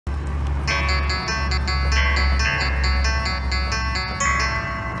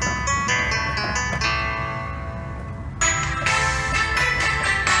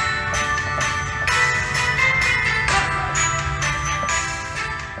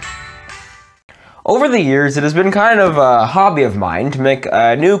Over the years, it has been kind of a hobby of mine to make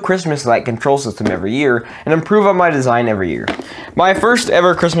a new Christmas light control system every year and improve on my design every year. My first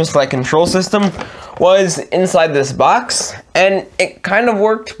ever Christmas light control system was inside this box, and it kind of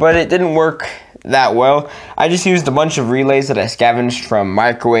worked, but it didn't work that well. I just used a bunch of relays that I scavenged from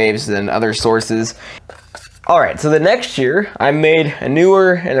microwaves and other sources. Alright, so the next year, I made a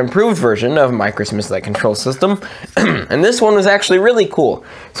newer and improved version of my Christmas light control system, and this one was actually really cool.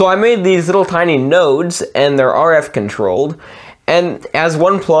 So I made these little tiny nodes, and they're RF controlled, and it has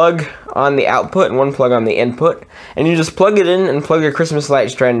one plug on the output and one plug on the input, and you just plug it in and plug your Christmas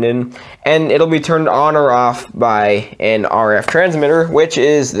light strand in, and it'll be turned on or off by an RF transmitter, which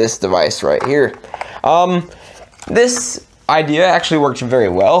is this device right here. This idea actually worked very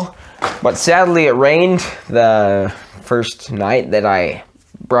well. But sadly, it rained the first night that I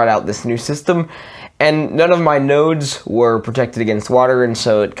brought out this new system, and none of my nodes were protected against water, and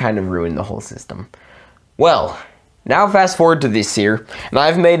so it kind of ruined the whole system. Well, now fast forward to this year, and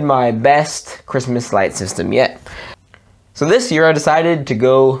I've made my best Christmas light system yet. So this year I decided to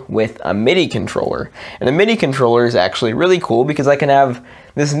go with a MIDI controller, and a MIDI controller is actually really cool because I can have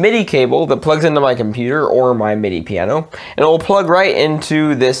this MIDI cable that plugs into my computer or my MIDI piano, and it will plug right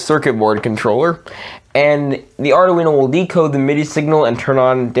into this circuit board controller, and the Arduino will decode the MIDI signal and turn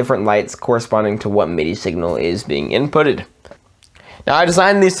on different lights corresponding to what MIDI signal is being inputted. Now I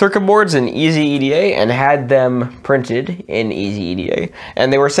designed these circuit boards in Easy EDA and had them printed in Easy EDA,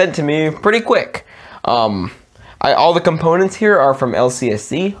 and they were sent to me pretty quick. All the components here are from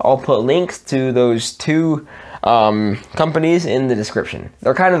LCSC. I'll put links to those two companies in the description.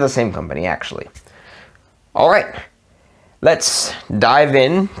 They're kind of the same company, actually. Alright, let's dive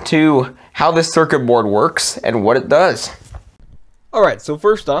into how this circuit board works and what it does. Alright, so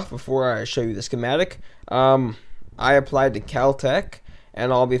first off, before I show you the schematic, I applied to Caltech,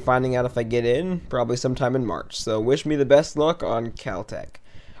 and I'll be finding out if I get in probably sometime in March. So wish me the best luck on Caltech.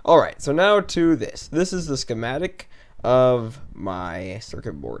 Alright, so now to this. This is the schematic of my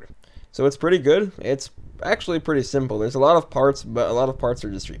circuit board. So it's pretty good. It's actually pretty simple. There's a lot of parts, but a lot of parts are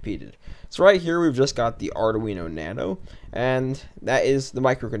just repeated. So right here we've just got the Arduino Nano, and that is the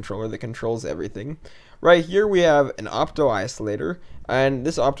microcontroller that controls everything. Right here we have an opto isolator, and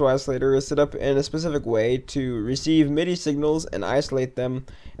this opto isolator is set up in a specific way to receive MIDI signals and isolate them,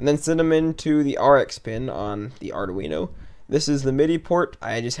 and then send them into the RX pin on the Arduino. This is the MIDI port.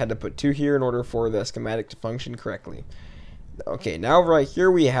 I just had to put 2 here in order for the schematic to function correctly. Okay, now right here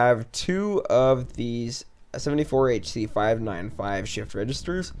we have 2 of these 74HC595 shift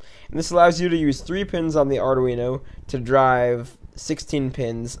registers, and this allows you to use 3 pins on the Arduino to drive 16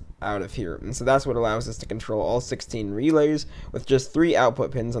 pins out of here. And so that's what allows us to control all 16 relays with just 3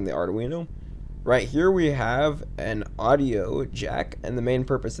 output pins on the Arduino. Right here we have an audio jack, and the main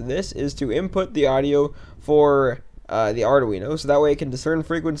purpose of this is to input the audio for the Arduino, so that way it can discern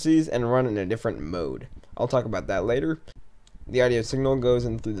frequencies and run in a different mode. I'll talk about that later. The audio signal goes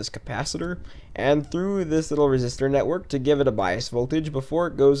in through this capacitor and through this little resistor network to give it a bias voltage before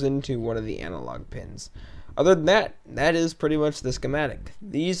it goes into one of the analog pins. Other than that, that is pretty much the schematic.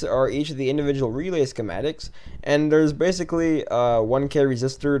 These are each of the individual relay schematics, and there's basically a 1K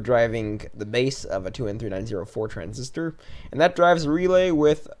resistor driving the base of a 2N3904 transistor, and that drives a relay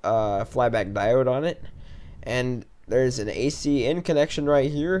with a flyback diode on it, and there's an AC in connection right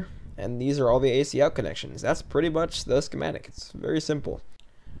here, and these are all the AC out connections. That's pretty much the schematic. It's very simple.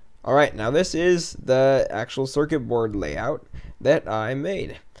 Alright, now this is the actual circuit board layout that I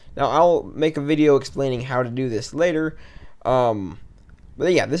made. Now I'll make a video explaining how to do this later, but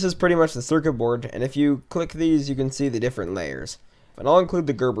yeah, this is pretty much the circuit board, and if you click these you can see the different layers. And I'll include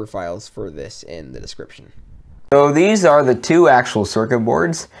the Gerber files for this in the description. So these are the 2 actual circuit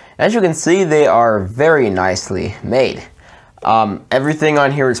boards. As you can see, they are very nicely made. Everything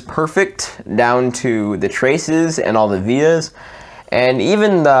on here is perfect, down to the traces and all the vias, and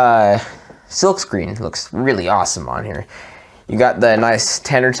even the silk screen looks really awesome on here. You got the nice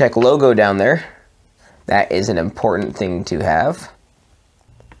TannerTech logo down there. That is an important thing to have.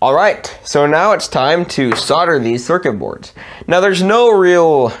 Alright, so now it's time to solder these circuit boards. Now there's no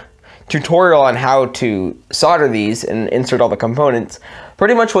real tutorial on how to solder these and insert all the components.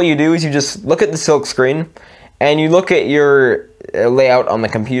 Pretty much what you do is you just look at the silk screen and you look at your layout on the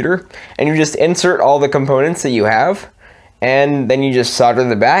computer and you just insert all the components that you have, and then you just solder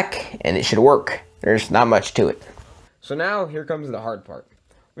the back and it should work. There's not much to it. So now here comes the hard part.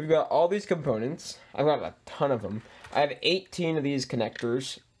 We've got all these components. I've got a ton of them. I have 18 of these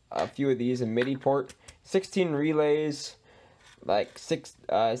connectors, a few of these, a MIDI port, 16 relays, like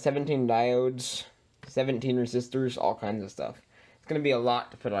 17 diodes, 17 resistors, all kinds of stuff. It's going to be a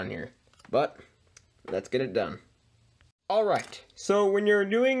lot to put on here, but Let's get it done. Alright, so when you're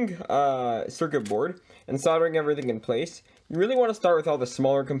doing a circuit board and soldering everything in place, you really want to start with all the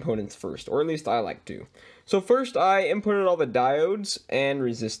smaller components first, or at least I like to. So first I inputted all the diodes and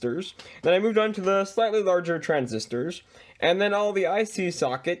resistors, then I moved on to the slightly larger transistors, and then all the IC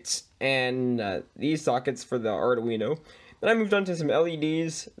sockets and these sockets for the Arduino. Then I moved on to some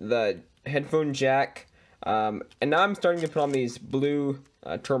LEDs, the headphone jack, and now I'm starting to put on these blue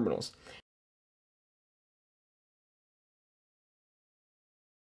terminals.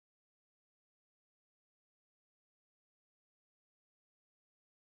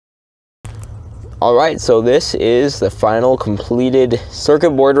 Alright, so this is the final completed circuit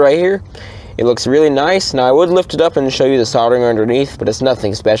board right here. It looks really nice. Now I would lift it up and show you the soldering underneath, but it's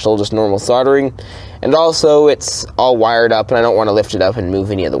nothing special, just normal soldering. And also it's all wired up and I don't want to lift it up and move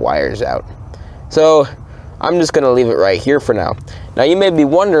any of the wires out. So I'm just going to leave it right here for now. Now you may be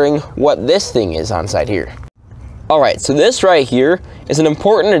wondering what this thing is on side here. Alright, so this right here is an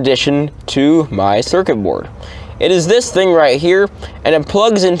important addition to my circuit board. It is this thing right here, and it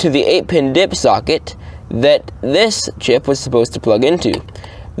plugs into the 8-pin dip socket that this chip was supposed to plug into.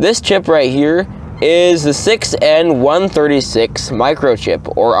 This chip right here is the 6N136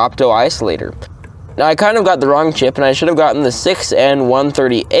 microchip, or opto isolator. Now I kind of got the wrong chip, and I should have gotten the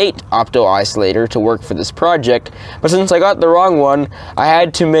 6N138 opto isolator to work for this project, but since I got the wrong one, I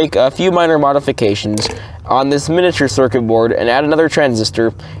had to make a few minor modifications on this miniature circuit board and add another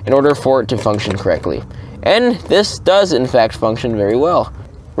transistor in order for it to function correctly. And this does in fact function very well.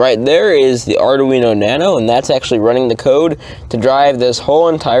 Right there is the Arduino Nano, and that's actually running the code to drive this whole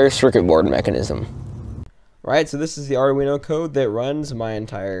entire circuit board mechanism. Right, so this is the Arduino code that runs my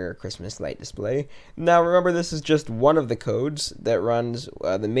entire Christmas light display. Now remember, this is just one of the codes that runs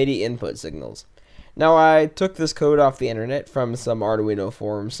the MIDI input signals. Now I took this code off the internet from some Arduino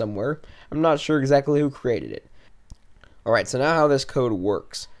forum somewhere. I'm not sure exactly who created it. Alright, so now how this code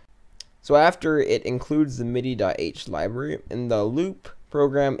works. So after it includes the MIDI.h library, in the loop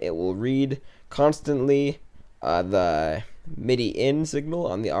program it will read constantly the MIDI in signal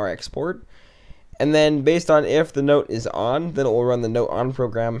on the RX port, and then based on if the note is on, then it will run the note on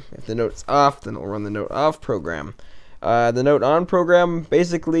program. If the note's off, then it will run the note off program. The note on program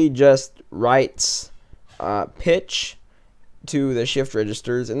basically just writes pitch to the shift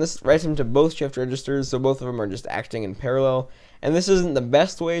registers, and this writes them to both shift registers, so both of them are just acting in parallel. And this isn't the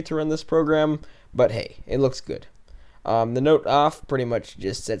best way to run this program, but hey, it looks good. The note off pretty much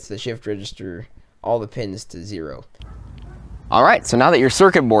just sets the shift register, all the pins, to 0. Alright, so now that your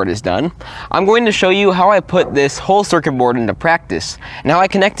circuit board is done, I'm going to show you how I put this whole circuit board into practice, and how I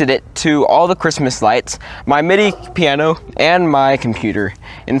connected it to all the Christmas lights, my MIDI piano, and my computer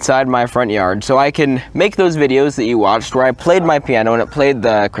inside my front yard, so I can make those videos that you watched where I played my piano and it played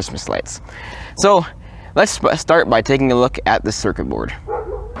the Christmas lights. So let's start by taking a look at the circuit board.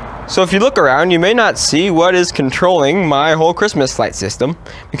 So if you look around, you may not see what is controlling my whole Christmas light system,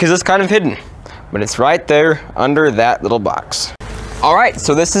 because it's kind of hidden, but it's right there under that little box. Alright,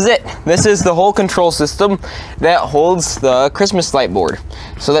 so this is it. This is the whole control system that holds the Christmas light board.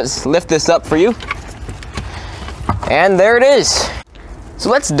 So let's lift this up for you. And there it is. So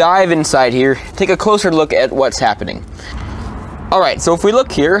let's dive inside here, take a closer look at what's happening. Alright, so if we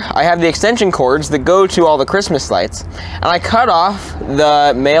look here, I have the extension cords that go to all the Christmas lights, and I cut off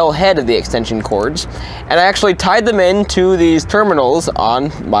the male head of the extension cords, and I actually tied them into these terminals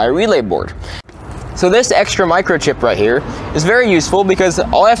on my relay board. So this extra microchip right here is very useful because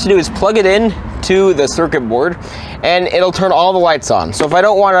all I have to do is plug it in to the circuit board and it'll turn all the lights on. So if I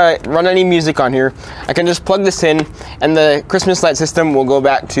don't want to run any music on here, I can just plug this in and the Christmas light system will go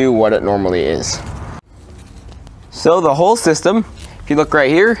back to what it normally is. So the whole system, if you look right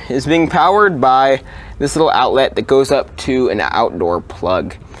here, is being powered by this little outlet that goes up to an outdoor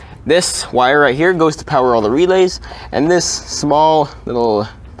plug. This wire right here goes to power all the relays, and this small little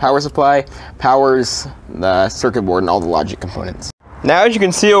power supply powers the circuit board and all the logic components. Now as you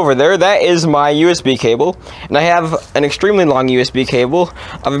can see over there, that is my USB cable, and I have an extremely long USB cable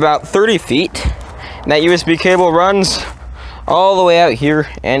of about 30 feet. And that USB cable runs all the way out here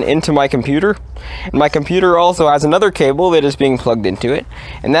and into my computer. And my computer also has another cable that is being plugged into it,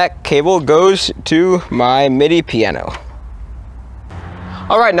 and that cable goes to my MIDI piano.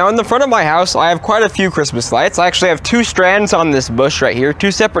 Alright, now in the front of my house, I have quite a few Christmas lights. I actually have 2 strands on this bush right here, 2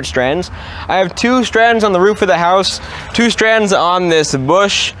 separate strands. I have 2 strands on the roof of the house, 2 strands on this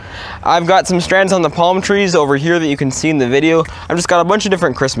bush. I've got some strands on the palm trees over here that you can see in the video. I've just got a bunch of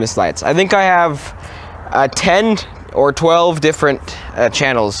different Christmas lights. I think I have 10 or 12 different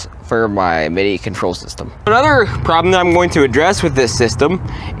channels for my MIDI control system. Another problem that I'm going to address with this system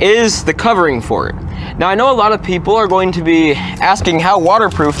is the covering for it. Now, I know a lot of people are going to be asking how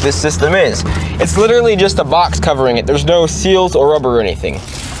waterproof this system is. It's literally just a box covering it. There's no seals or rubber or anything.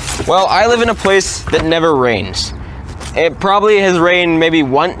 Well, I live in a place that never rains. It probably has rained maybe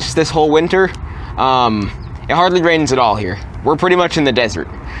once this whole winter. It hardly rains at all here. We're pretty much in the desert.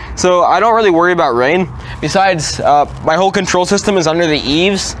 So I don't really worry about rain. Besides, my whole control system is under the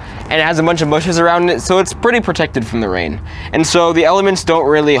eaves and it has a bunch of bushes around it, so it's pretty protected from the rain. And so the elements don't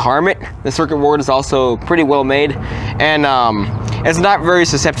really harm it. The circuit board is also pretty well made, and it's not very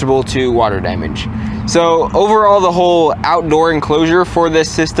susceptible to water damage. So overall, the whole outdoor enclosure for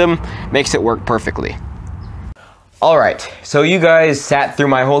this system makes it work perfectly. Alright, so you guys sat through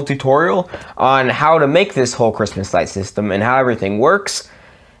my whole tutorial on how to make this whole Christmas light system and how everything works.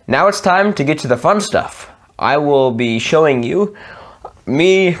 Now it's time to get to the fun stuff. I will be showing you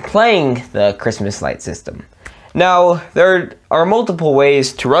me playing the Christmas light system. Now, there are multiple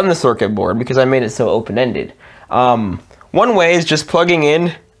ways to run the circuit board because I made it so open-ended. One way is just plugging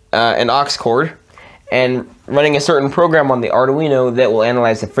in an aux cord and running a certain program on the Arduino that will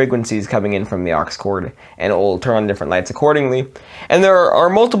analyze the frequencies coming in from the aux cord, and it will turn on different lights accordingly. And there are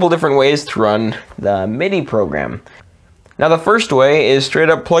multiple different ways to run the MIDI program. Now, the first way is straight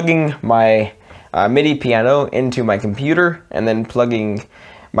up plugging my MIDI piano into my computer, and then plugging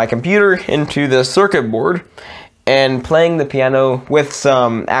my computer into the circuit board and playing the piano with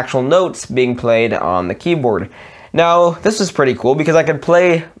some actual notes being played on the keyboard. Now, this is pretty cool because I could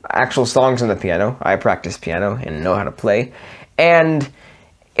play actual songs on the piano. I practice piano and know how to play. And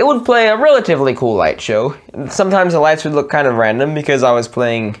it would play a relatively cool light show. Sometimes the lights would look kind of random because I was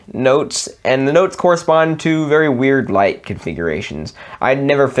playing notes, and the notes correspond to very weird light configurations. I'd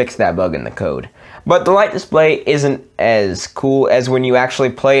never fixed that bug in the code. But the light display isn't as cool as when you actually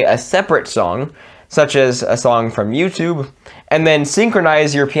play a separate song, such as a song from YouTube, and then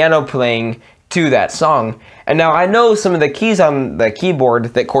synchronize your piano playing to that song. And now I know some of the keys on the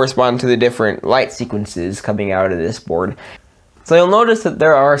keyboard that correspond to the different light sequences coming out of this board. So you'll notice that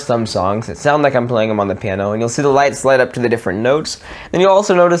there are some songs that sound like I'm playing them on the piano, and you'll see the lights light up to the different notes. Then you'll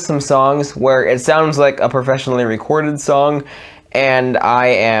also notice some songs where it sounds like a professionally recorded song, and I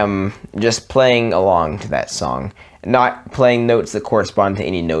am just playing along to that song. Not playing notes that correspond to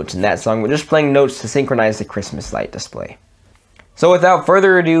any notes in that song, but just playing notes to synchronize the Christmas light display. So without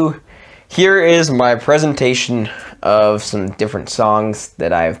further ado, here is my presentation of some different songs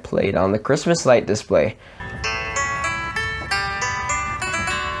that I've played on the Christmas light display.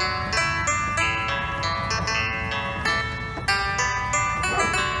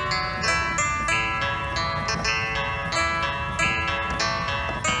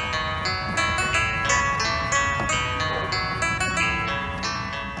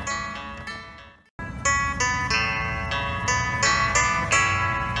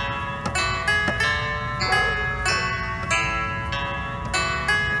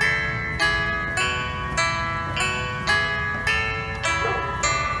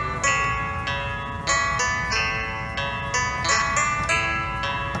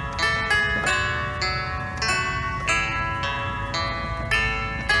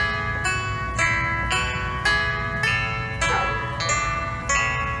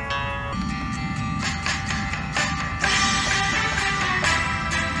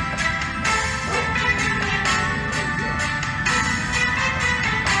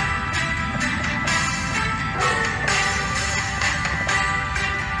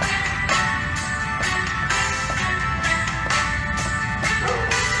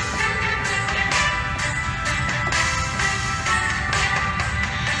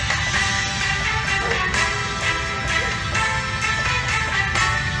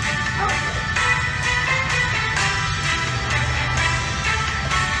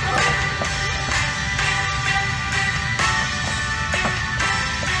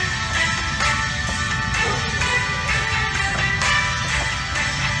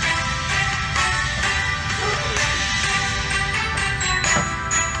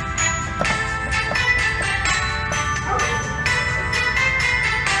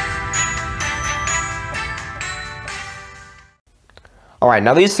 Alright,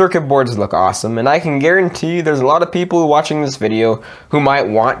 now these circuit boards look awesome, and I can guarantee there's a lot of people watching this video who might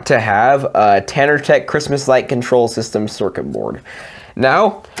want to have a Tannertech Christmas light control system circuit board.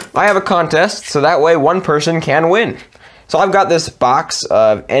 Now, I have a contest, so that way one person can win. So I've got this box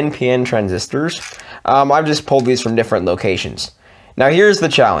of NPN transistors. I've just pulled these from different locations. Now here's the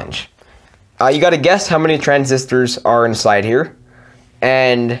challenge. You gotta guess how many transistors are inside here,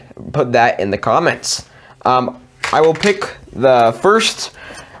 and put that in the comments. I will pick the first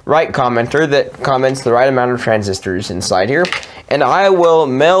right commenter that comments the right amount of transistors inside here, and I will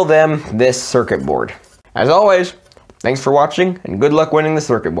mail them this circuit board. As always, thanks for watching, and good luck winning the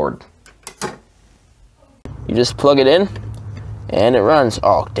circuit board. You just plug it in, and it runs.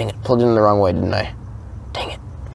 Oh, dang it, plugged it in the wrong way, didn't I? Dang it.